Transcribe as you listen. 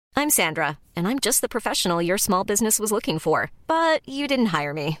I'm Sandra, and I'm just the professional your small business was looking for. But you didn't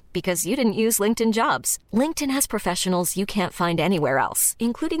hire me because you didn't use LinkedIn Jobs. LinkedIn has professionals you can't find anywhere else,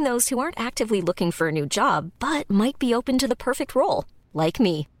 including those who aren't actively looking for a new job, but might be open to the perfect role, like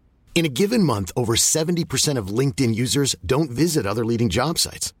me. In a given month, over 70% of LinkedIn users don't visit other leading job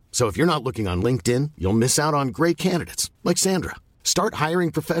sites. So if you're not looking on LinkedIn, you'll miss out on great candidates like Sandra. Start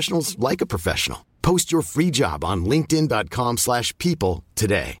hiring professionals like a professional. Post your free job on linkedin.com/people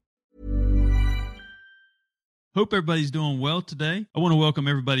today. Hope everybody's doing well today. I want to welcome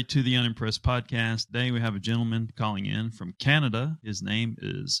everybody to the Unimpressed Podcast. Today we have a gentleman calling in from Canada. His name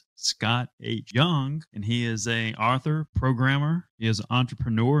is Scott H. Young, and he is an author, programmer. He is an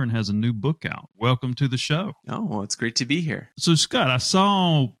entrepreneur and has a new book out. Welcome to the show. Oh, well, it's great to be here. So, Scott, I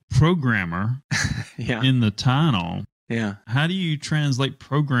saw programmer in the title. Yeah. How do you translate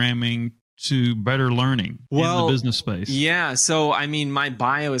programming to better learning in the business space? Yeah. So, I mean, my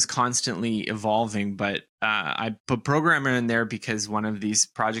bio is constantly evolving, but I put programmer in there because one of these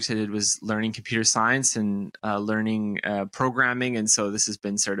projects I did was learning computer science and learning programming. And so this has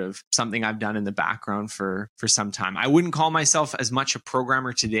been sort of something I've done in the background for some time. I wouldn't call myself as much a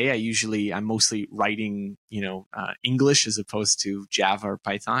programmer today. I'm mostly writing, English as opposed to Java or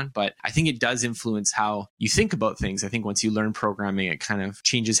Python. But I think it does influence how you think about things. I think once you learn programming, it kind of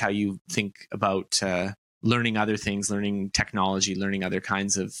changes how you think about learning other things, learning technology, learning other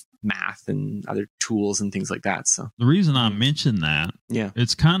kinds of math and other tools and things like that. So the reason I mentioned that,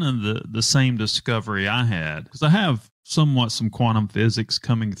 it's kind of the same discovery I had, because I have somewhat some quantum physics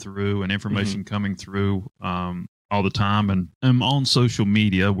coming through and information coming through all the time. And I'm on social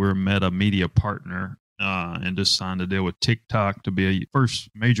media. We're a Meta media partner and just signed a deal with TikTok to be a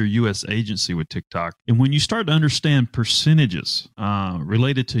first major U.S. agency with TikTok. And when you start to understand percentages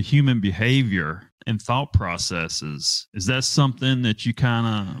related to human behavior and thought processes, is that something that you kind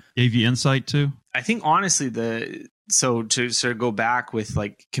of gave you insight to? I think honestly, so to sort of go back with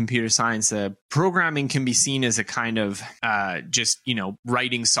like computer science, programming can be seen as a kind of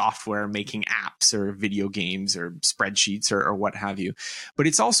writing software, making apps or video games or spreadsheets or what have you. But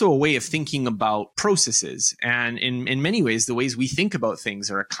it's also a way of thinking about processes. And in many ways, the ways we think about things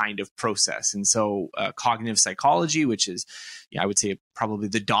are a kind of process. And so cognitive psychology, which is, I would say probably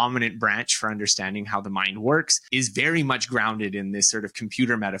the dominant branch for understanding how the mind works, is very much grounded in this sort of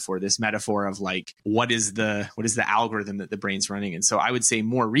computer metaphor, this metaphor of like, what is the algorithm that the brain's running? And so I would say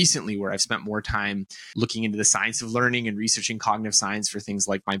more recently, where I've spent more time looking into the science of learning and researching cognitive science for things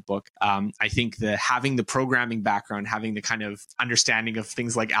like my book, I think having the programming background, having the kind of understanding of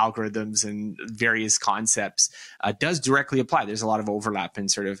things like algorithms and various concepts does directly apply. There's a lot of overlap in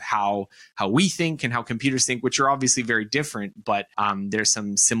sort of how we think and how computers think, which are obviously very different, but there's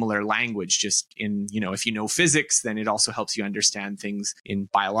some similar language just in, if you know physics, then it also helps you understand things in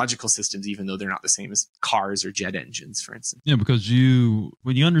biological systems, even though they're not the same as cars or jet engines, for instance. Yeah, because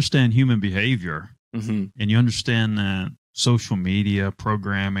when you understand human behavior and you understand that social media,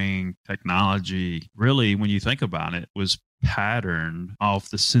 programming, technology, really, when you think about it, was patterned off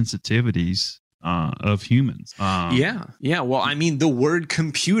the sensitivities of humans. Yeah. Well, I mean, the word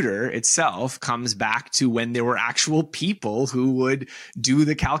computer itself comes back to when there were actual people who would do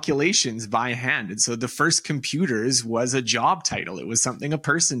the calculations by hand. And so the first computers was a job title. It was something a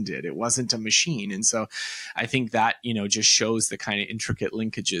person did. It wasn't a machine. And so I think that, just shows the kind of intricate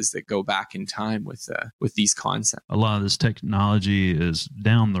linkages that go back in time with these concepts. A lot of this technology is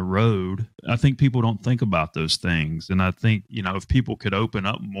down the road. I think people don't think about those things. And I think, if people could open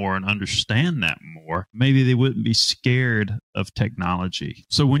up more and understand that more, maybe they wouldn't be scared of technology.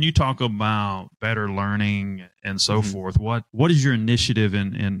 So when you talk about better learning and so forth, what is your initiative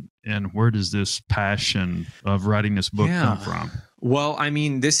and where does this passion of writing this book come from? Well, I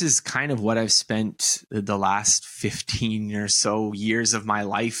mean, this is kind of what I've spent the last 15 or so years of my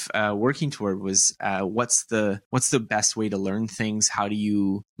life working toward was what's the best way to learn things? How do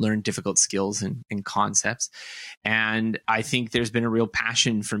you learn difficult skills and concepts? And I think there's been a real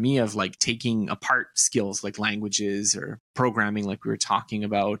passion for me of like taking apart skills like languages or programming, like we were talking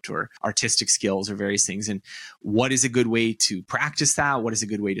about, or artistic skills or various things. And what is a good way to practice that? What is a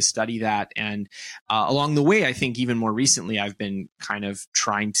good way to study that? And along the way, I think even more recently, I've been kind of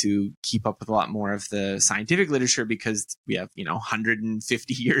trying to keep up with a lot more of the scientific literature because we have,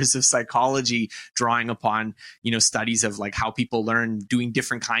 150 years of psychology drawing upon, studies of like how people learn doing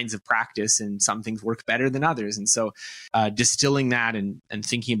different kinds of practice, and some things work better than others. And so distilling that and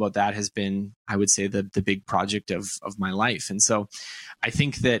thinking about that has been, I would say, the big project of my life. And so I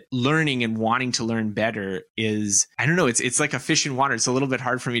think that learning and wanting to learn better is, I don't know, it's like a fish in water. It's a little bit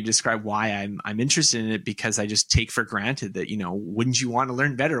hard for me to describe why I'm interested in it, because I just take for granted that, wouldn't you want to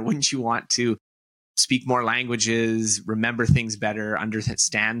learn better? Wouldn't you want to speak more languages, remember things better,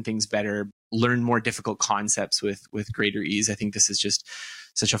 understand things better, learn more difficult concepts with greater ease? I think this is just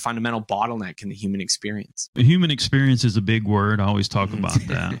such a fundamental bottleneck in the human experience. The human experience is a big word. I always talk about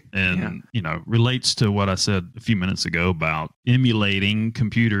that. And, relates to what I said a few minutes ago about emulating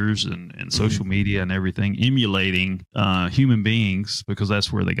computers and social media and everything, emulating human beings, because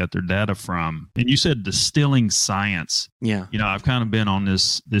that's where they got their data from. And you said distilling science. Yeah. I've kind of been on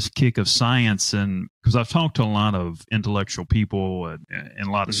this kick of science, and because I've talked to a lot of intellectual people in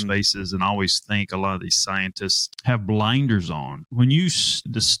a lot of spaces, and I always think a lot of these scientists have blinders on. When you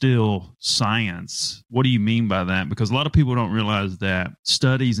distill science, what do you mean by that? Because a lot of people don't realize that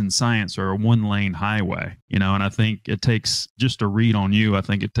studies in science are a one-lane highway, and I think it takes, just to read on you, I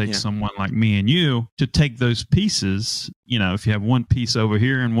think it takes someone like me and you to take those pieces. If you have one piece over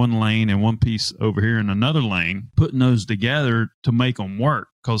here in one lane and one piece over here in another lane, putting those together to make them work.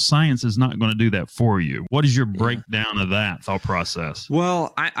 Because science is not going to do that for you. What is your breakdown of that thought process?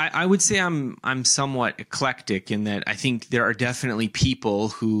 Well, I would say I'm somewhat eclectic in that I think there are definitely people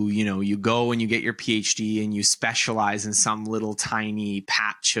who, you go and you get your PhD and you specialize in some little tiny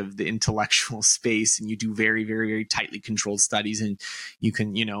patch of the intellectual space, and you do very, very, very tightly controlled studies, and you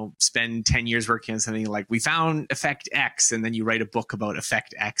can, spend 10 years working on something like, we found effect X, and then you write a book about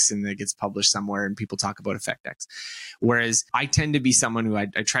effect X and it gets published somewhere and people talk about effect X. Whereas I tend to be someone who I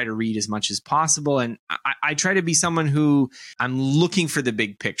try to read as much as possible. And I try to be someone who I'm looking for the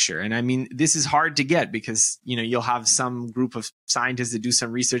big picture. And I mean, this is hard to get because, you'll have some group of scientists that do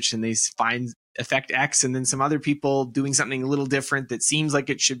some research and they find effect X, and then some other people doing something a little different that seems like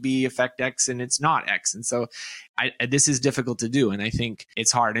it should be effect X and it's not X. And so this is difficult to do. And I think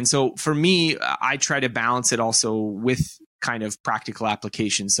it's hard. And so for me, I try to balance it also with kind of practical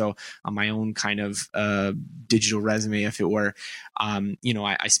application. So on my own kind of digital resume, if it were,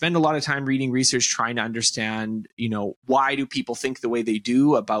 I spend a lot of time reading research, trying to understand, why do people think the way they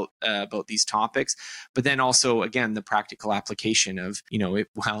do about these topics? But then also, again, the practical application of,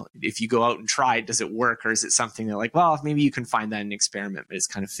 if you go out and try it, does it work? Or is it something that like, well, maybe you can find that in an experiment, but it's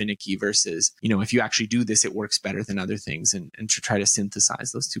kind of finicky versus, if you actually do this, it works better than other things, and to try to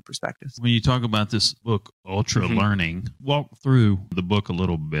synthesize those two perspectives. When you talk about this book, Ultra Learning, walk through the book a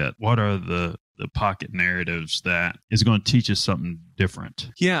little bit. What are the pocket narratives that is going to teach us something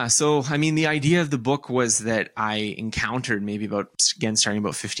different? Yeah. So, I mean, the idea of the book was that I encountered maybe starting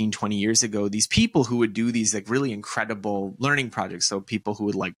about 15, 20 years ago, these people who would do these like really incredible learning projects. So people who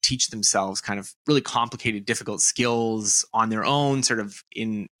would like teach themselves kind of really complicated, difficult skills on their own, sort of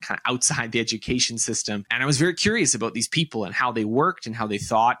in kind of outside the education system. And I was very curious about these people and how they worked and how they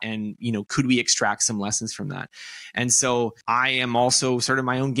thought, and, could we extract some lessons from that? And so I am also sort of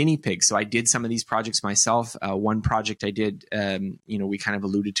my own guinea pig. So I did some of these projects myself. One project I did, we kind of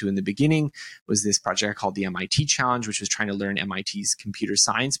alluded to in the beginning, was this project I called the MIT Challenge, which was trying to learn MIT's computer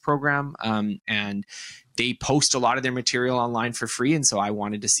science program. And they post a lot of their material online for free. And so I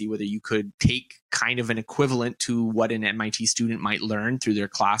wanted to see whether you could take kind of an equivalent to what an MIT student might learn through their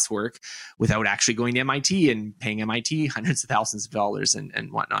classwork without actually going to MIT and paying MIT hundreds of thousands of dollars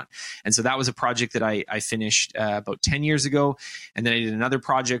and whatnot. And so that was a project that I finished about 10 years ago. And then I did another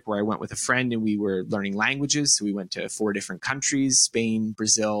project where I went with a friend and we were learning languages. So we went to 4 different countries: Spain,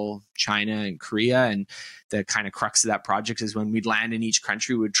 Brazil, China, and Korea. And the kind of crux of that project is when we'd land in each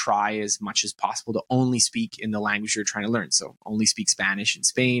country, we would try as much as possible to only speak in the language you're trying to learn. So only speak Spanish in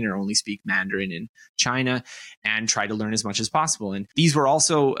Spain or only speak Mandarin in China, and try to learn as much as possible. And these were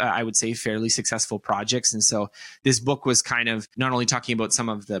also, I would say, fairly successful projects. And so this book was kind of not only talking about some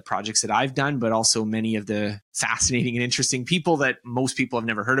of the projects that I've done, but also many of the fascinating and interesting people that most people have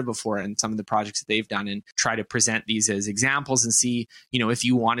never heard of before, and some of the projects that they've done, and try to present these as examples and see, if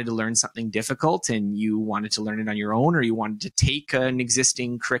you wanted to learn something difficult and you wanted to learn it on your own, or you wanted to take an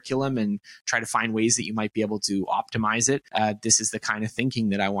existing curriculum and try to find ways that you might be able to optimize it. This is the kind of thinking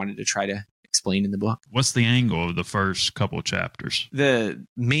that I wanted to try to explain in the book. What's the angle of the first couple of chapters? The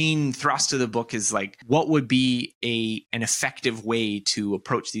main thrust of the book is like, what would be an effective way to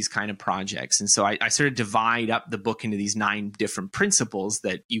approach these kind of projects? And so I sort of divide up the book into these 9 different principles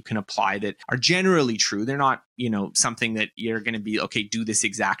that you can apply that are generally true. They're not, something that you're going to be, okay, do this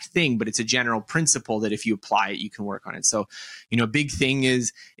exact thing, but it's a general principle that if you apply it, you can work on it. So, a big thing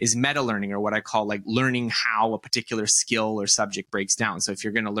is meta learning, or what I call like learning how a particular skill or subject breaks down. So if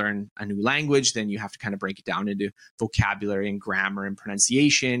you're going to learn a new language, then you have to kind of break it down into vocabulary and grammar and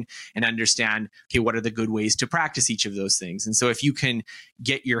pronunciation, and understand, okay, what are the good ways to practice each of those things? And so if you can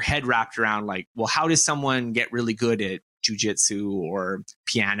get your head wrapped around like, well, how does someone get really good at jujitsu or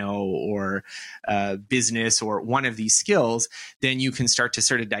piano or business or one of these skills, then you can start to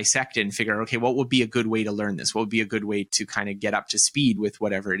sort of dissect it and figure, okay, what would be a good way to learn this? What would be a good way to kind of get up to speed with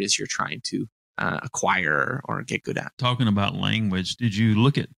whatever it is you're trying to acquire or get good at? Talking about language, did you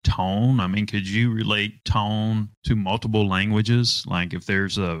look at tone? I mean, could you relate tone to multiple languages? Like if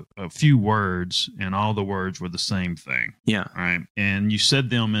there's a few words and all the words were the same thing. Yeah. Right. And you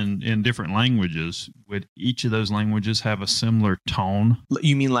said them in different languages. Would each of those languages have a similar tone?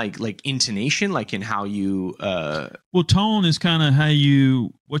 You mean like intonation, like in how you Well, tone is kind of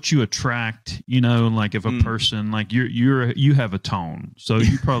what you attract, like if a person, like you have a tone. So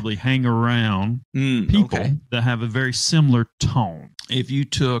you probably hang around people that have a very similar tone. If you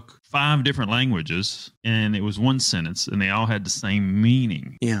took 5 different languages and it was one sentence and they all had the same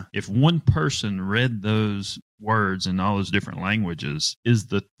meaning. Yeah. If one person read those words in all those different languages, is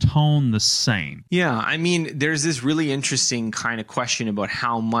the tone the same? Yeah. I mean, there's this really interesting kind of question about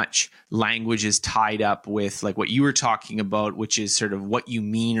how much language is tied up with like what you were talking about, which is sort of what you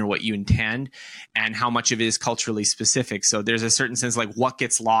mean or what you intend, and how much of it is culturally specific. So there's a certain sense like what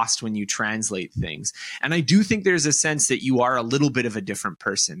gets lost when you translate things. And I do think there's a sense that you are a little bit of a different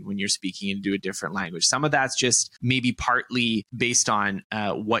person when you're speaking into a different language. Some of that's just maybe partly based on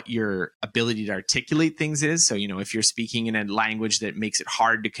what your ability to articulate things is. So, if you're speaking in a language that makes it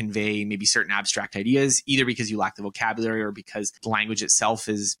hard to convey maybe certain abstract ideas, either because you lack the vocabulary or because the language itself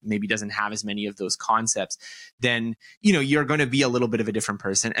maybe doesn't have as many of those concepts, then, you're going to be a little bit of a different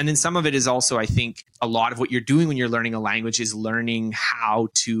person. And then some of it is also, I think, a lot of what you're doing when you're learning a language is learning how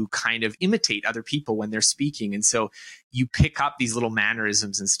to kind of imitate other people when they're speaking. And so you pick up these little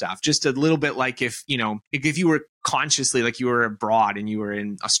mannerisms and stuff, just a little bit like if you were consciously, like you were abroad and you were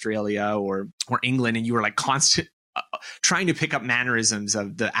in Australia or England and you were like trying to pick up mannerisms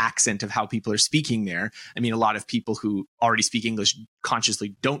of the accent of how people are speaking there. I mean, a lot of people who already speak English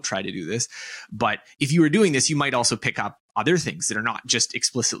consciously don't try to do this. But if you were doing this, you might also pick up other things that are not just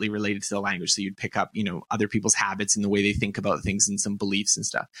explicitly related to the language. So you'd pick up, other people's habits and the way they think about things and some beliefs and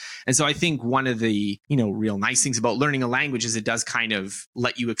stuff. And so I think one of the, real nice things about learning a language is it does kind of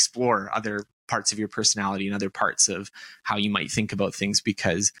let you explore other parts of your personality and other parts of how you might think about things,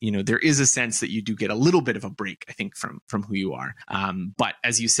 because there is a sense that you do get a little bit of a break, I think, from who you are. But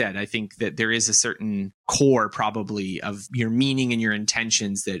as you said, I think that there is a certain core probably of your meaning and your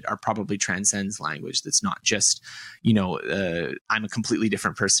intentions that are probably transcends language. That's not just I'm a completely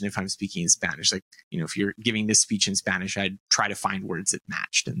different person if I'm speaking in Spanish. Like if you're giving this speech in Spanish, I'd try to find words that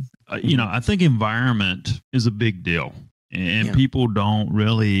matched. And I think environment is a big deal. And people don't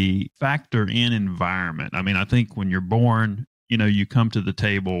really factor in environment. I mean, I think when you're born, you come to the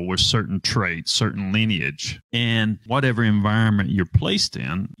table with certain traits, certain lineage, and whatever environment you're placed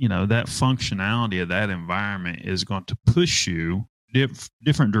in, that functionality of that environment is going to push you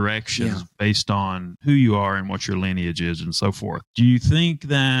different directions based on who you are and what your lineage is and so forth. Do you think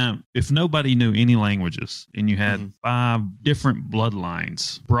that if nobody knew any languages and you had 5 different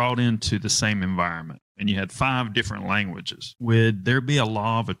bloodlines brought into the same environment, and you had 5 different languages, would there be a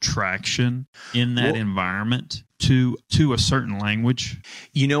law of attraction in that environment to a certain language?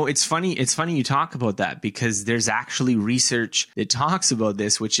 It's funny you talk about that, because there's actually research that talks about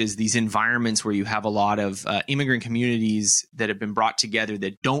this, which is these environments where you have a lot of immigrant communities that have been brought together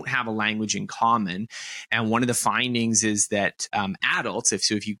that don't have a language in common. And one of the findings is that adults, if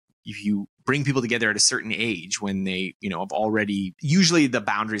you bring people together at a certain age when they, have already, usually the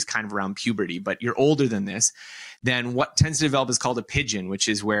boundary is kind of around puberty, but you're older than this, then what tends to develop is called a pidgin, which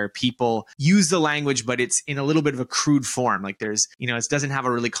is where people use the language, but it's in a little bit of a crude form. Like there's, it doesn't have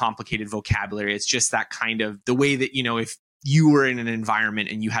a really complicated vocabulary. It's just that kind of the way that, if you were in an environment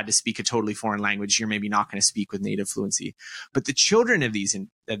and you had to speak a totally foreign language, you're maybe not going to speak with native fluency. But the children of these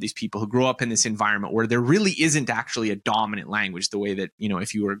people who grow up in this environment where there really isn't actually a dominant language, the way that,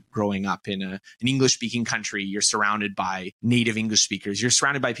 if you were growing up in an English-speaking country, you're surrounded by native English speakers. You're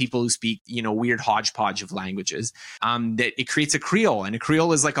surrounded by people who speak, weird hodgepodge of languages, that it creates a Creole. And a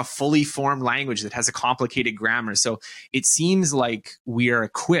Creole is like a fully formed language that has a complicated grammar. So it seems like we are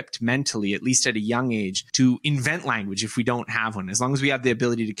equipped mentally, at least at a young age, to invent language if we don't have one. As long as we have the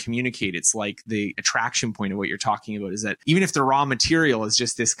ability to communicate, it's like the attraction point of what you're talking about is that even if the raw material is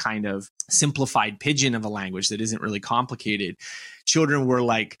just this kind of simplified pidgin of a language that isn't really complicated, children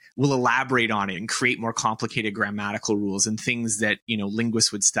will elaborate on it and create more complicated grammatical rules and things that,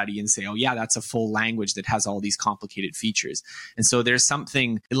 linguists would study and say, oh yeah, that's a full language that has all these complicated features. And so there's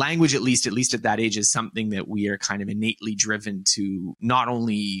something, language, at least at that age, is something that we are kind of innately driven to not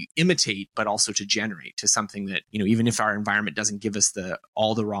only imitate, but also to generate, to something that, even if our environment doesn't give us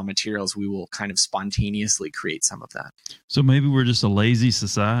all the raw materials, we will kind of spontaneously create some of that. So maybe we're just a lazy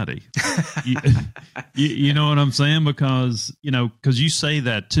society. you know what I'm saying? Because you say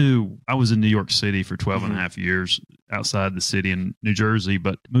that too. I was in New York City for 12 and a half years, outside the city in New Jersey,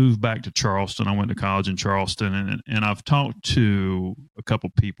 but moved back to Charleston. I went to college in Charleston, and I've talked to a couple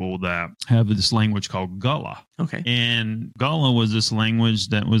people that have this language called Gullah. Okay. And Gullah was this language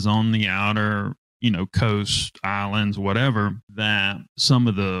that was on the outer coast, islands, whatever, that some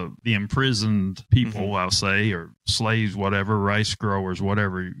of the imprisoned people, I'll say, or slaves, whatever, rice growers,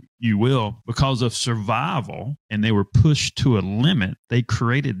 whatever you will, because of survival, and they were pushed to a limit, they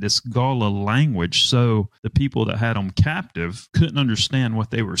created this Gullah language. So the people that had them captive couldn't understand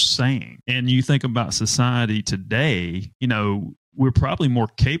what they were saying. And you think about society today, we're probably more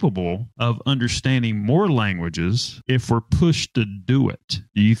capable of understanding more languages if we're pushed to do it.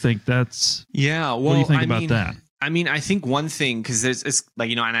 Do you think that's... Yeah, well, what do you think about that? I mean, I think one thing, because it's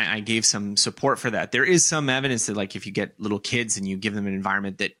and I gave some support for that. There is some evidence that if you get little kids and you give them an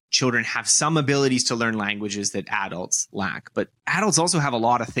environment, that children have some abilities to learn languages that adults lack. But adults also have a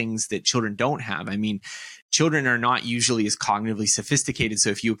lot of things that children don't have. I mean, children are not usually as cognitively sophisticated. So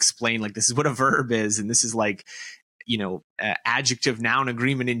if you explain this is what a verb is, and this is adjective, noun,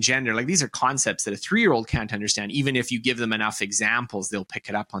 agreement, and gender. These are concepts that a 3-year-old can't understand. Even if you give them enough examples, they'll pick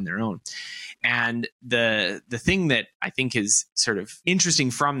it up on their own. And the thing that I think is sort of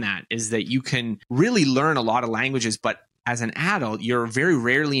interesting from that is that you can really learn a lot of languages, but as an adult, you're very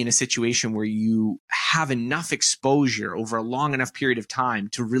rarely in a situation where you have enough exposure over a long enough period of time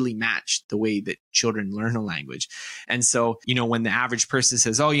to really match the way that children learn a language. And so, when the average person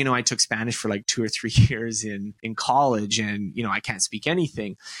says, oh, I took Spanish for 2 or 3 years in college and, I can't speak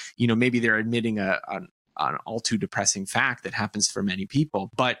anything, maybe they're admitting an all too depressing fact that happens for many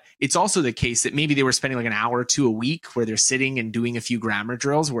people. But it's also the case that maybe they were spending an hour or two a week where they're sitting and doing a few grammar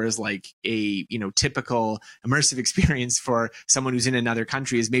drills, whereas a typical immersive experience for someone who's in another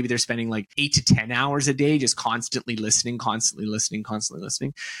country is maybe they're spending 8 to 10 hours a day just constantly listening. And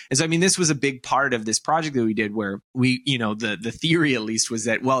so, this was a big part of this project that we did, where we, the theory at least was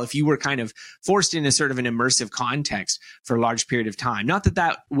that, well, if you were kind of forced in a sort of an immersive context for a large period of time, not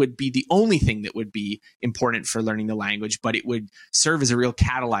that would be the only thing that would be important for learning the language, but it would serve as a real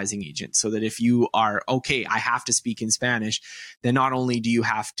catalyzing agent, so that if you are, okay, I have to speak in Spanish, then not only do you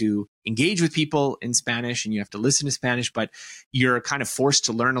have to engage with people in Spanish and you have to listen to Spanish, but you're kind of forced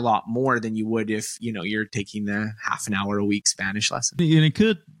to learn a lot more than you would if, you're taking the half an hour a week Spanish lesson. And it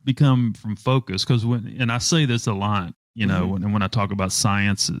could become from focus, because and I say this a lot, when I talk about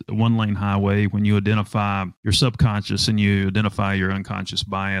science, one lane highway, when you identify your subconscious and you identify your unconscious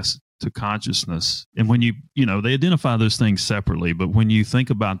bias to consciousness. And when they identify those things separately, but when you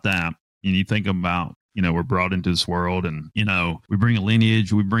think about that and you think about, we're brought into this world and, we bring a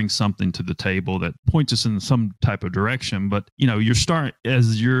lineage, we bring something to the table that points us in some type of direction. But,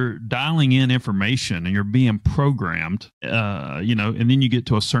 as you're dialing in information and you're being programmed, and then you get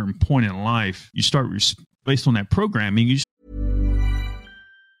to a certain point in life, you start based on that programming,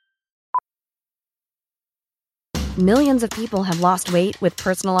 Millions of people have lost weight with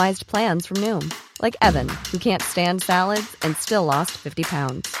personalized plans from Noom. Like Evan, who can't stand salads and still lost 50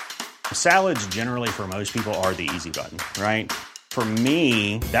 pounds. Salads generally for most people are the easy button, right? For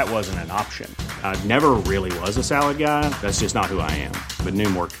me, that wasn't an option. I never really was a salad guy. That's just not who I am. But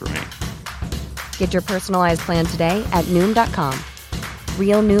Noom worked for me. Get your personalized plan today at Noom.com.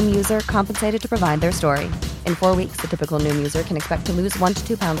 Real Noom user compensated to provide their story. In 4 weeks, the typical Noom user can expect to lose 1 to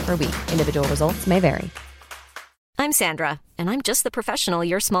 2 pounds per week. Individual results may vary. I'm Sandra, and I'm just the professional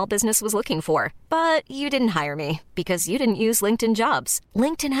your small business was looking for. But you didn't hire me because you didn't use LinkedIn Jobs.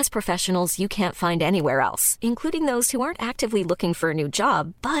 LinkedIn has professionals you can't find anywhere else, including those who aren't actively looking for a new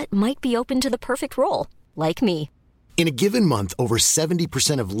job, but might be open to the perfect role, like me. In a given month, over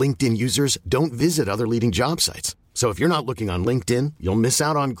 70% of LinkedIn users don't visit other leading job sites. So if you're not looking on LinkedIn, you'll miss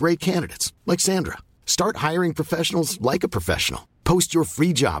out on great candidates like Sandra. Start hiring professionals like a professional. Post your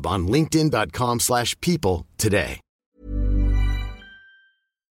free job on linkedin.com/people today.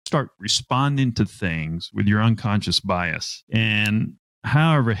 Start responding to things with your unconscious bias. And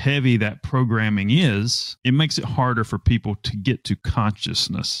however heavy that programming is, it makes it harder for people to get to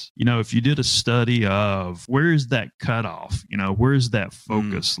consciousness. If you did a study of where's that cutoff, where's that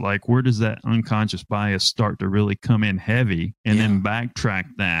focus, like where does that unconscious bias start to really come in heavy, and then backtrack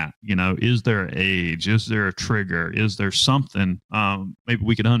that, is there an age? Is there a trigger? Is there something maybe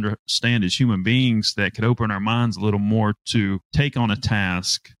we could understand as human beings that could open our minds a little more to take on a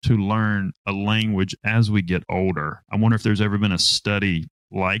task to learn a language as we get older? I wonder if there's ever been a study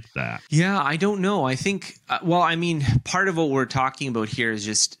like that. Yeah, I don't know. I think, part of what we're talking about here is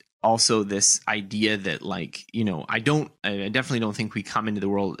just also this idea that I definitely don't think we come into the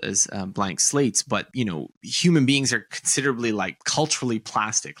world as blank slates, but human beings are considerably culturally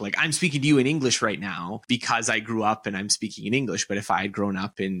plastic. Like, I'm speaking to you in English right now because I grew up and I'm speaking in English. But if I had grown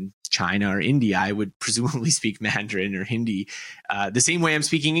up in China or India, I would presumably speak Mandarin or Hindi the same way I'm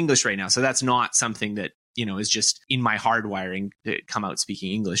speaking English right now. So that's not something that is just in my hardwiring to come out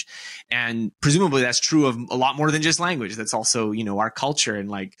speaking English. And presumably that's true of a lot more than just language. That's also, our culture, and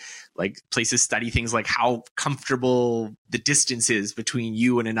like places study things like how comfortable the distance is between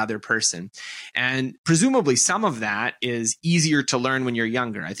you and another person. And presumably some of that is easier to learn when you're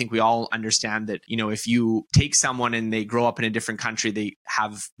younger. I think we all understand that, if you take someone and they grow up in a different country, they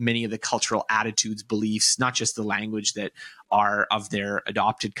have many of the cultural attitudes, beliefs, not just the language that are of their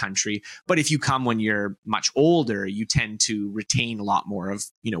adopted country. But if you come when you're much older, you tend to retain a lot more of,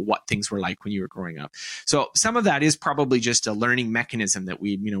 what things were like when you were growing up. So some of that is probably just a learning mechanism that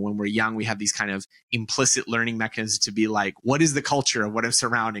we, when we're young, we have these kind of implicit learning mechanisms to be like, what is the culture of what is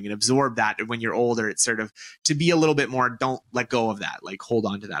surrounding, and absorb that. And when you're older, it's sort of to be a little bit more, don't let go of that, hold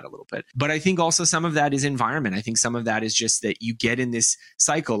on to that a little bit. But I think also some of that is environment. I think some of that is just that you get in this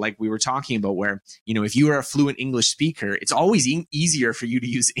cycle, like we were talking about, where, if you are a fluent English speaker, it's always easier for you to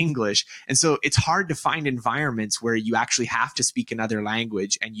use English. And so it's hard to find environments where you actually have to speak another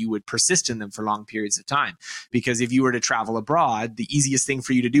language and you would persist in them for long periods of time. Because if you were to travel abroad, the easiest thing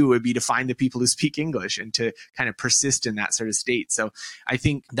for you to do would be to find the people who speak English and to kind of persist in that sort of state. So I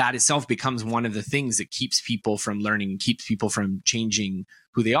think that itself becomes one of the things that keeps people from learning, keeps people from changing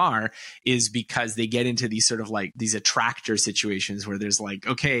who they are, is because they get into these sort of these attractor situations where there's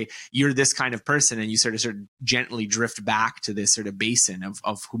okay, you're this kind of person, and you sort of gently drift back to this sort of basin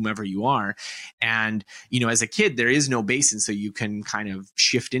of whomever you are. And, as a kid, there is no basin. So you can kind of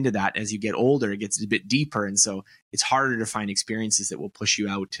shift into that. As you get older, it gets a bit deeper. And so it's harder to find experiences that will push you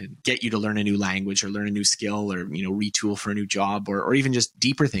out and get you to learn a new language or learn a new skill or, retool for a new job, or even just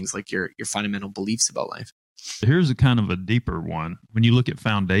deeper things like your fundamental beliefs about life. Here's a kind of a deeper one. When you look at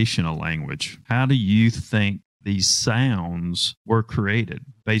foundational language, how do you think these sounds were created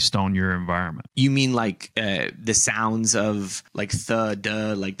based on your environment? You mean the sounds of the,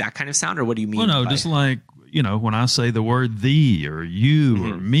 duh, that kind of sound? Or what do you mean? Well, no, just when I say the word thee or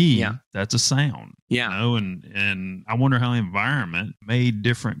you or me, that's a sound. Yeah. And I wonder how environment made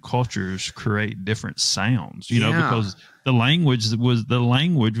different cultures create different sounds, because the language was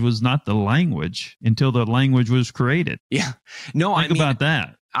not the language until the language was created. Yeah. No, Think about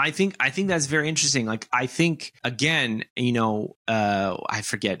that. I think that's very interesting. I think, again, I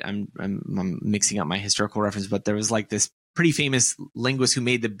forget, I'm mixing up my historical reference, but there was this pretty famous linguist who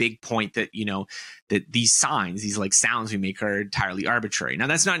made the big point that, that these signs, these sounds we make are entirely arbitrary. Now,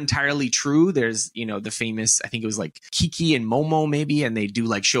 that's not entirely true. There's, the famous, I think it was Kiki and Momo maybe, and they do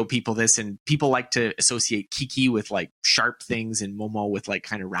show people this, and people like to associate Kiki with sharp things and Momo with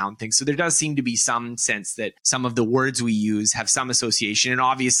kind of round things. So there does seem to be some sense that some of the words we use have some association. And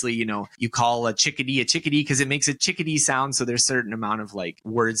obviously, you call a chickadee because it makes a chickadee sound. So there's a certain amount of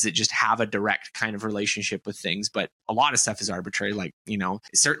words that just have a direct kind of relationship with things. But a lot of stuff is arbitrary.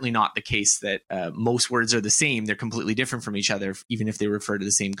 It's certainly not the case that most words are the same. They're completely different from each other, even if they refer to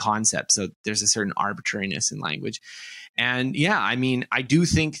the same concept. So there's a certain arbitrariness in language. And I do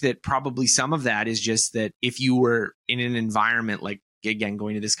think that probably some of that is just that if you were in an environment again,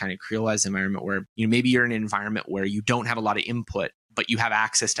 going to this kind of creolized environment where, maybe you're in an environment where you don't have a lot of input, but you have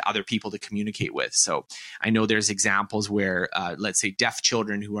access to other people to communicate with. So I know there's examples where, let's say, deaf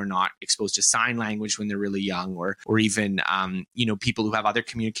children who are not exposed to sign language when they're really young, or even, people who have other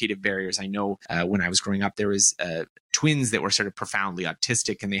communicative barriers. I know when I was growing up, there was twins that were sort of profoundly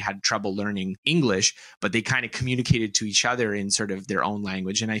autistic, and they had trouble learning English, but they kind of communicated to each other in sort of their own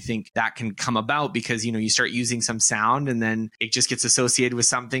language. And I think that can come about because, you start using some sound and then it just gets associated with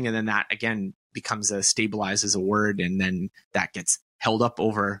something. And then that, again, becomes stabilized as a word, and then that gets held up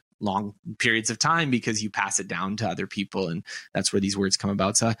over long periods of time because you pass it down to other people, and that's where these words come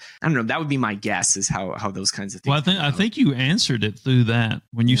about. So I don't know. That would be my guess, is how those kinds of things. Well, I think you answered it through that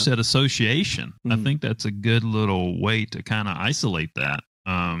when you said association. I think that's a good little way to kind of isolate that.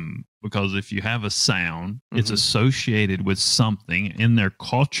 Because if you have a sound, it's associated with something in their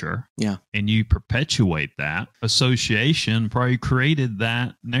culture, and you perpetuate that association, probably created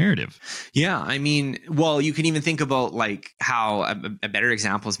that narrative. Yeah, I mean, well, you can even think about like how a better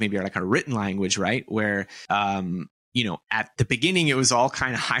example is maybe like a written language, right? Where at the beginning, it was all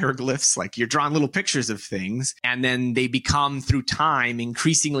kind of hieroglyphs, like you're drawing little pictures of things, and then they become through time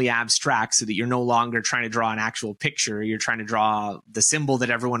increasingly abstract so that you're no longer trying to draw an actual picture. You're trying to draw the symbol that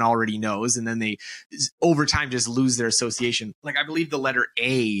everyone already knows. And then they, over time, just lose their association. Like I believe the letter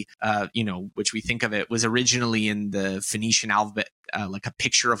A, which we think of it, was originally in the Phoenician alphabet, like a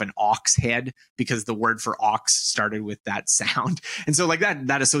picture of an ox head, because the word for ox started with that sound. And so like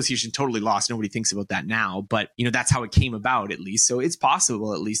that association totally lost. Nobody thinks about that now, but that's how it came about, at least. So it's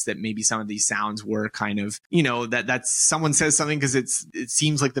possible at least that maybe some of these sounds were kind of, that's someone says something because it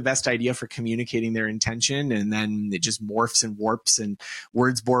seems like the best idea for communicating their intention. And then it just morphs and warps, and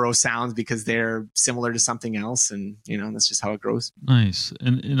words borrow sounds because they're similar to something else. And, that's just how it grows. Nice.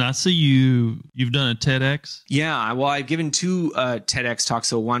 And I see you've done a TEDx. Yeah. Well, I've given two TEDx talks.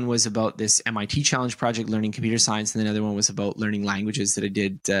 So one was about this MIT Challenge project, learning computer science. And the other one was about learning languages that I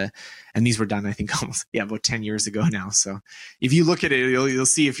did. And these were done, I think, almost, about 10 years ago now. So if you look at it, you'll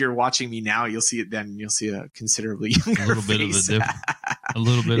see, if you're watching me now, you'll see it then. You'll see a considerably younger a little bit face. Of a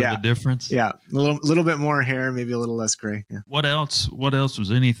little bit of a difference. Yeah. A little bit more hair, maybe a little less gray. Yeah. What else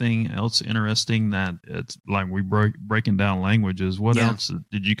was anything else interesting that it's like we breaking down languages? What else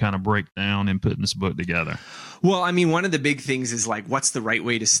did you kind of break down in putting this book together? Well, I mean, one of the big things is like, what's the right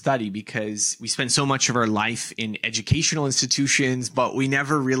way to study? Because we spend so much of our life in educational institutions, but we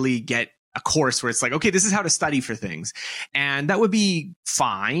never really get a course where it's like, okay, this is how to study for things. And that would be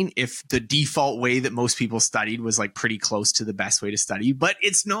fine if the default way that most people studied was like pretty close to the best way to study, but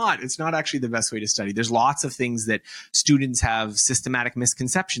it's not actually the best way to study. There's lots of things that students have systematic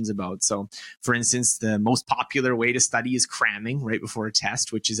misconceptions about. So for instance, the most popular way to study is cramming right before a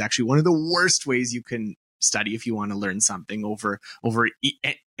test, which is actually one of the worst ways you can study if you want to learn something over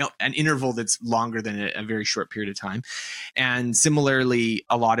an interval that's longer than a very short period of time. And similarly,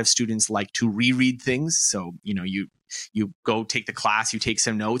 a lot of students like to reread things. So, you go take the class, you take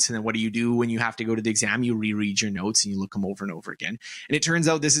some notes, and then what do you do when you have to go to the exam? You reread your notes and you look them over and over again. And it turns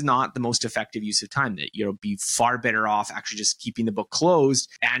out this is not the most effective use of time, that you'll be far better off actually just keeping the book closed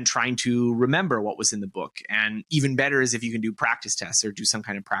and trying to remember what was in the book. And even better is if you can do practice tests or do some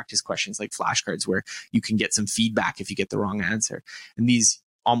kind of practice questions like flashcards where you can get some feedback if you get the wrong answer. And these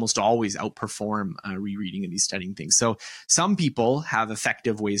almost always outperform rereading and these studying things. So some people have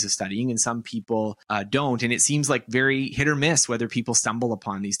effective ways of studying and some people don't. And it seems like very hit or miss whether people stumble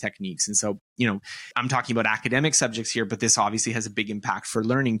upon these techniques. And so, I'm talking about academic subjects here, but this obviously has a big impact for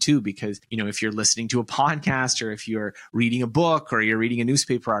learning too, because, if you're listening to a podcast or if you're reading a book or you're reading a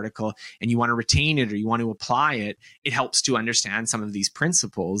newspaper article and you want to retain it or you want to apply it, it helps to understand some of these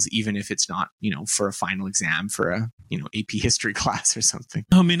principles, even if it's not, for a final exam for a, AP history class or something.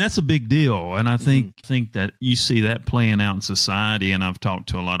 I mean, that's a big deal. And I think that you see that playing out in society. And I've talked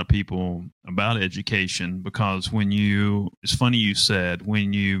to a lot of people about education, because it's funny you said,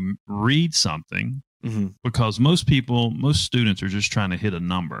 when you read something, because most students are just trying to hit a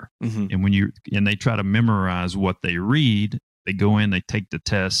number. And they try to memorize what they read, they go in, they take the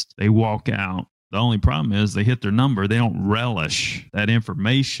test, they walk out. The only problem is they hit their number. They don't relish that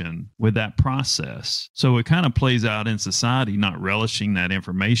information with that process. So it kind of plays out in society, not relishing that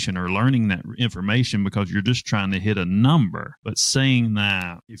information or learning that information because you're just trying to hit a number. But saying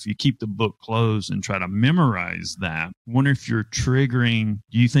that if you keep the book closed and try to memorize that, I wonder if you're triggering,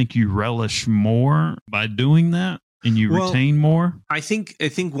 do you think you relish more by doing that and you retain more? I think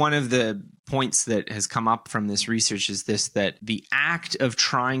one of the points that has come up from this research is this, that the act of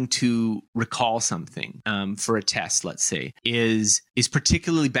trying to recall something for a test, let's say, is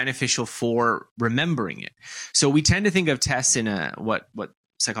particularly beneficial for remembering it. So we tend to think of tests in a what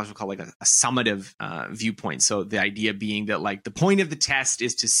psychologists would call like a summative viewpoint. So the idea being that like the point of the test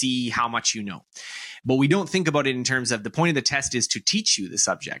is to see how much you know. But we don't think about it in terms of the point of the test is to teach you the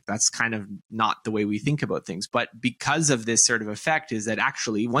subject. That's kind of not the way we think about things. But because of this sort of effect is that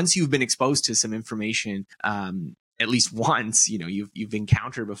actually once you've been exposed to some information, at least once, you've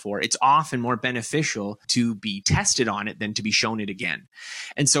encountered before, it's often more beneficial to be tested on it than to be shown it again.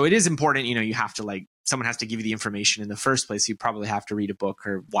 And so it is important, you have to like someone has to give you the information in the first place. You probably have to read a book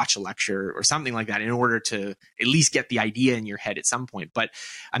or watch a lecture or something like that in order to at least get the idea in your head at some point. But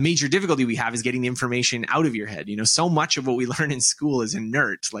a major difficulty we have is getting the information out of your head. So much of what we learn in school is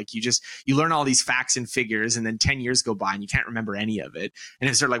inert. Like you learn all these facts and figures, and then 10 years go by and you can't remember any of it. And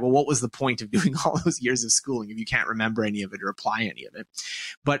it's sort of like, well, what was the point of doing all those years of schooling if you can't remember any of it or apply any of it?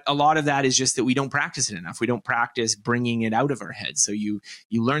 But a lot of that is just that we don't practice it enough. We don't practice bringing it out of our head. So you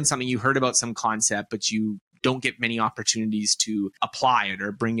learn something, you heard about some concept, but you don't get many opportunities to apply it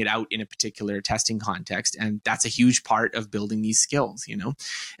or bring it out in a particular testing context. And that's a huge part of building these skills,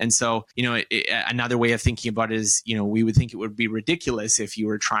 And so, another way of thinking about it is, we would think it would be ridiculous if you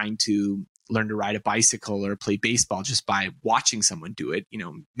were trying to learn to ride a bicycle or play baseball just by watching someone do it.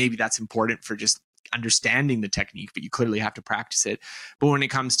 Maybe that's important for just understanding the technique, but you clearly have to practice it. But when it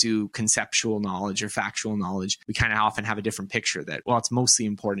comes to conceptual knowledge or factual knowledge, we kind of often have a different picture that, well, it's mostly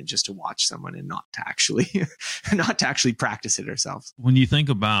important just to watch someone and not to actually practice it ourselves. When you think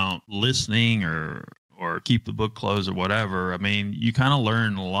about listening or keep the book closed or whatever, I mean, you kind of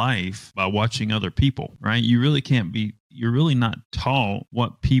learn life by watching other people, right? You're really not taught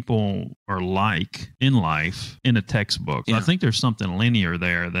what people are like in life in a textbook. So I think there's something linear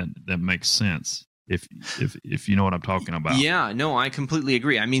there that makes sense. If you know what I'm talking about. Yeah, no, I completely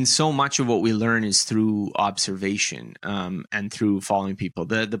agree. I mean, so much of what we learn is through observation and through following people.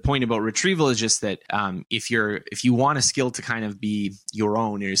 The point about retrieval is just that if you want a skill to kind of be your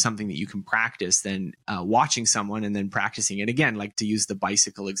own or something that you can practice, then watching someone and then practicing it again, like to use the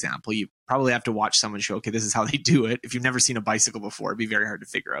bicycle example, you probably have to watch someone show, okay, this is how they do it. If you've never seen a bicycle before, it'd be very hard to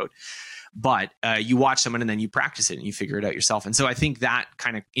figure out. But you watch someone and then you practice it and you figure it out yourself. And so I think that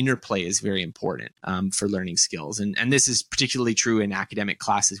kind of interplay is very important for learning skills. And this is particularly true in academic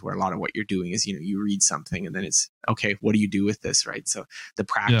classes where a lot of what you're doing is, you read something and then it's, okay, what do you do with this, right? So the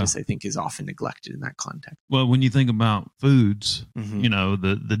practice, I think, is often neglected in that context. Well, when you think about foods,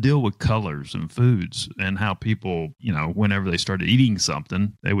 the deal with colors and foods and how people, whenever they started eating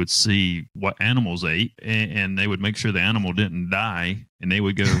something, they would see what animals ate and they would make sure the animal didn't die and they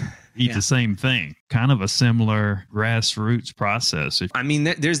would go eat the same thing. Kind of a similar grassroots process. I mean,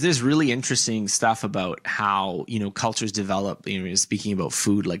 there's this really interesting stuff about how, cultures develop, speaking about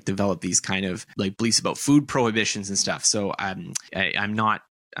food, like develop these kind of like beliefs about food prohibitions and stuff. So I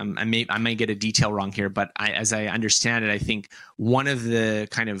may get a detail wrong here, but as I understand it, I think one of the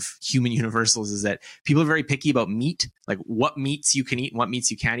kind of human universals is that people are very picky about meat, like what meats you can eat and what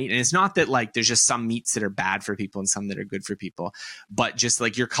meats you can't eat. And it's not that like there's just some meats that are bad for people and some that are good for people, but just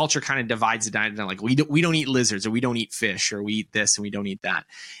like your culture kind of divides it down. Like we don't eat lizards or we don't eat fish or we eat this and we don't eat that.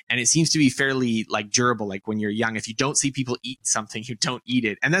 And it seems to be fairly like durable. Like when you're young, if you don't see people eat something, you don't eat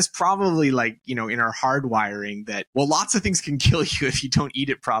it. And that's probably like, in our hardwiring that, well, lots of things can kill you if you don't eat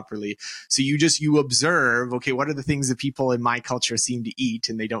it properly. So you observe, okay, what are the things that people in my culture seem to eat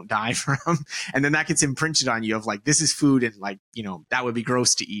and they don't die from? And then that gets imprinted on you of like, this is food and like, that would be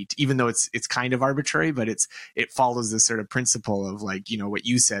gross to eat, even though it's kind of arbitrary, but it follows this sort of principle of like, what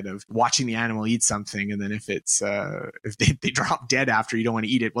you said of watching the animal eat something. And then if it's, if they drop dead after, you don't want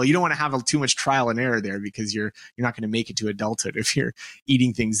to eat it. Well, you don't want to have too much trial and error there because you're not going to make it to adulthood if you're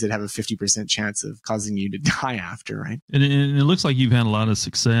eating things that have a 50% chance of causing you to die after, right? And it looks like you've had a lot of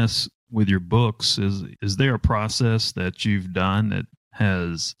success with your books. Is there a process that you've done that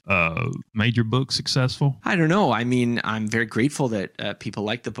has made your book successful? I don't know. I mean, I'm very grateful that people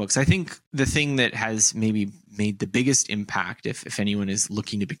like the books. I think the thing that has maybe made the biggest impact, if anyone is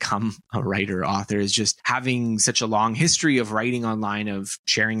looking to become a writer, author, is just having such a long history of writing online, of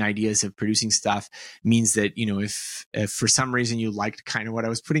sharing ideas, of producing stuff, means that, if for some reason you liked kind of what I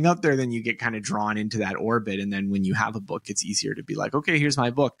was putting up there, then you get kind of drawn into that orbit. And then when you have a book, it's easier to be like, okay, here's my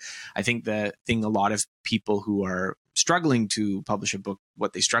book. I think the thing a lot of people who are struggling to publish a book,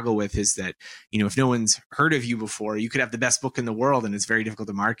 what they struggle with is that, if no one's heard of you before, you could have the best book in the world and it's very difficult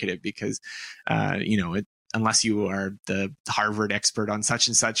to market it because, unless you are the Harvard expert on such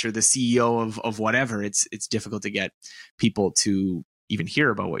and such or the CEO of whatever, it's difficult to get people to even hear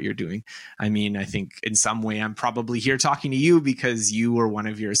about what you're doing. I mean, I think in some way I'm probably here talking to you because you or one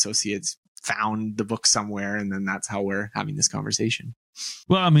of your associates found the book somewhere, and then that's how we're having this conversation.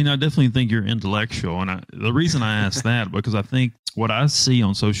 Well, I mean, I definitely think you're intellectual. And the reason I ask that, because I think what I see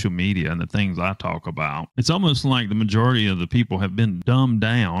on social media and the things I talk about, it's almost like the majority of the people have been dumbed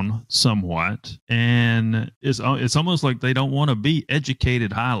down somewhat. And it's almost like they don't want to be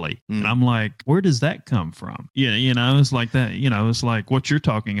educated highly. And I'm like, where does that come from? Yeah, it's like that. It's like what you're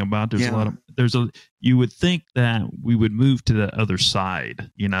talking about. There's you would think that we would move to the other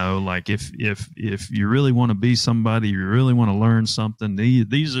side, like if you really want to be somebody, you really want to learn something,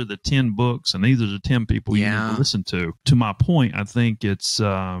 these are the 10 books and these are the 10 people you need to listen to. To my point, I think it's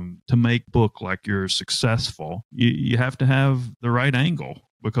to make book like you're successful, you have to have the right angle,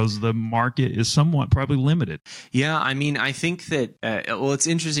 because the market is somewhat probably limited. Yeah, I mean, I think that, it's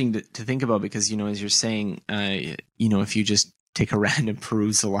interesting to think about, because, as you're saying, if you just take a random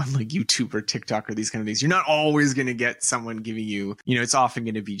perusal on like YouTube or TikTok or these kind of things, you're not always going to get someone giving you, it's often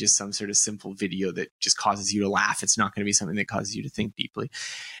going to be just some sort of simple video that just causes you to laugh. It's not going to be something that causes you to think deeply.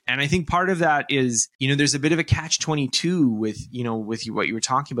 And I think part of that is, there's a bit of a catch-22 with what you were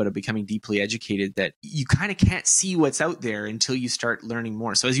talking about of becoming deeply educated, that you kind of can't see what's out there until you start learning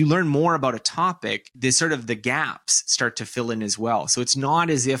more. So as you learn more about a topic, the gaps start to fill in as well. So it's not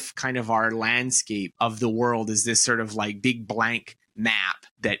as if kind of our landscape of the world is this sort of like big blank map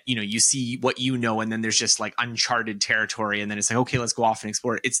that, you see what and then there's just like uncharted territory. And then it's like, okay, let's go off and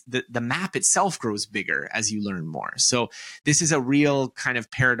explore it. It's the map itself grows bigger as you learn more. So this is a real kind of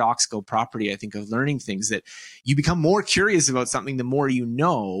paradoxical property, I think, of learning things, that you become more curious about something the more you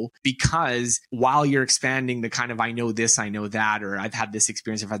know, because while you're expanding the kind of, I know this, I know that, or I've had this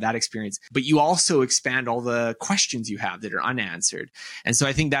experience, I've had that experience, but you also expand all the questions you have that are unanswered. And so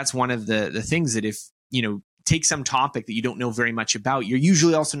I think that's one of the things that if, take some topic that you don't know very much about, you're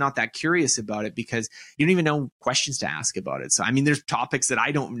usually also not that curious about it because you don't even know questions to ask about it. So, I mean, there's topics that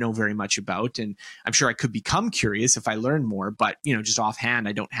I don't know very much about, and I'm sure I could become curious if I learn more, but, just offhand,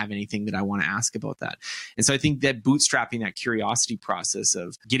 I don't have anything that I want to ask about that. And so I think that bootstrapping that curiosity process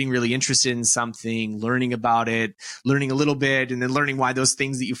of getting really interested in something, learning about it, learning a little bit, and then learning why those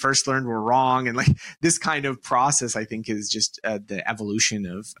things that you first learned were wrong. And like this kind of process, I think, is just the evolution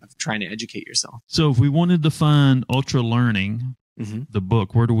of trying to educate yourself. So if we wanted to find Ultra Learning, the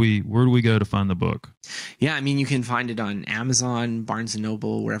book, where do we go to find the book? Yeah, I mean, you can find it on Amazon, Barnes &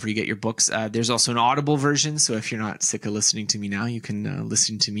 Noble, wherever you get your books. There's also an Audible version, so if you're not sick of listening to me now, you can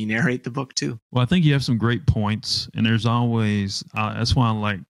listen to me narrate the book too. Well, I think you have some great points, and there's always that's why I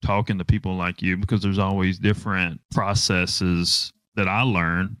like talking to people like you, because there's always different processes that I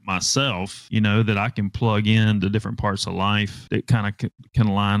learn myself, that I can plug into different parts of life that kind of can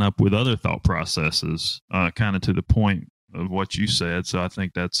line up with other thought processes, kind of to the point of what you said. So I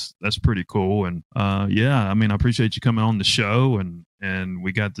think that's pretty cool. And I mean, I appreciate you coming on the show, and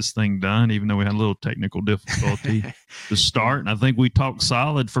we got this thing done, even though we had a little technical difficulty to start. And I think we talked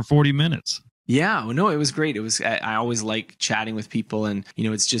solid for 40 minutes. Yeah, well, no, it was great. I always like chatting with people, and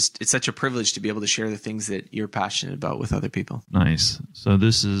it's such a privilege to be able to share the things that you're passionate about with other people. Nice. So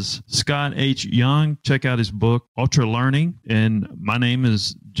this is Scott H. Young. Check out his book, Ultra Learning. And my name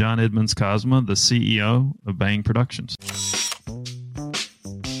is John Edmonds Cosma, the CEO of Bang Productions.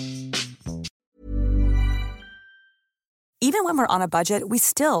 Even when we're on a budget, we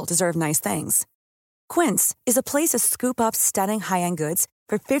still deserve nice things. Quince is a place to scoop up stunning high-end goods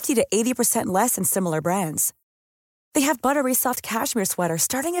for 50 to 80% less than similar brands. They have buttery soft cashmere sweaters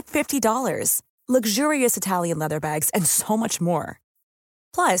starting at $50, luxurious Italian leather bags, and so much more.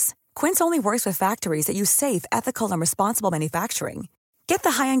 Plus, Quince only works with factories that use safe, ethical, and responsible manufacturing. Get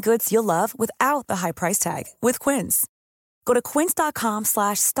the high-end goods you'll love without the high price tag with Quince. Go to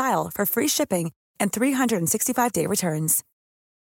quince.com/style for free shipping and 365-day returns.